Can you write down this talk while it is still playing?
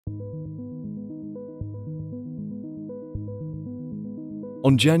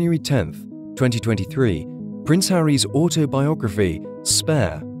On January 10th, 2023, Prince Harry's autobiography,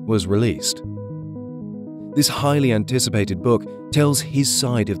 Spare, was released. This highly anticipated book tells his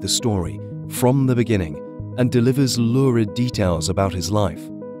side of the story from the beginning and delivers lurid details about his life.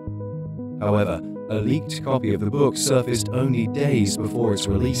 However, a leaked copy of the book surfaced only days before its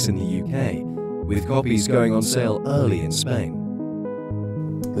release in the UK, with copies going on sale early in Spain.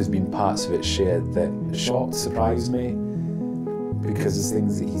 There's been parts of it shared that shocked, surprised me, because there's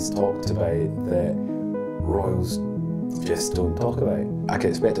things that he's talked about that royals just don't talk about. I can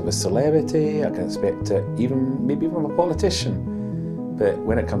expect it with celebrity, I can expect it maybe even from a politician, but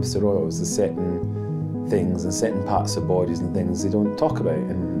when it comes to royals, there's certain things and certain parts of bodies and things they don't talk about,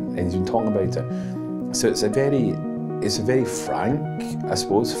 and he's been talking about it. So it's a very frank, I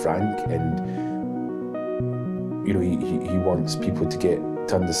suppose, and you know, he wants people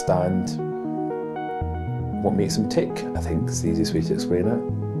to understand what makes him tick, I think is the easiest way to explain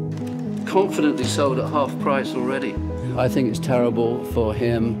it. Confidently sold at half price already. I think it's terrible for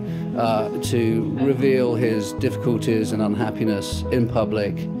him to reveal his difficulties and unhappiness in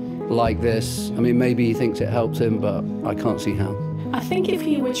public like this. I mean, maybe he thinks it helps him, but I can't see how. I think if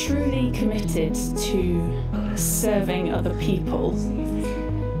he were truly committed to serving other people,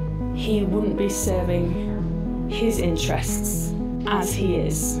 he wouldn't be serving his interests as he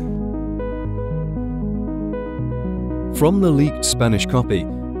is. From the leaked Spanish copy,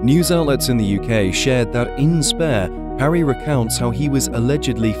 news outlets in the UK shared that in Spare, Harry recounts how he was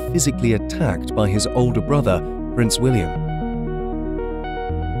allegedly physically attacked by his older brother, Prince William.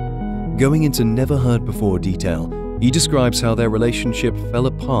 Going into never-heard-before detail, he describes how their relationship fell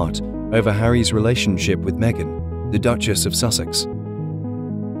apart over Harry's relationship with Meghan, the Duchess of Sussex.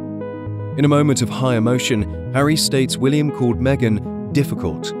 In a moment of high emotion, Harry states William called Meghan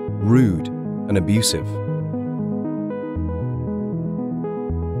difficult, rude, and abusive.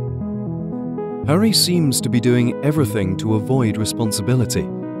 Harry seems to be doing everything to avoid responsibility,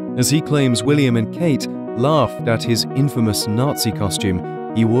 as he claims William and Kate laughed at his infamous Nazi costume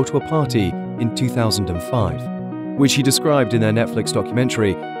he wore to a party in 2005, which he described in their Netflix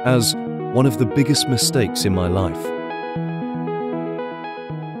documentary as one of the biggest mistakes in my life.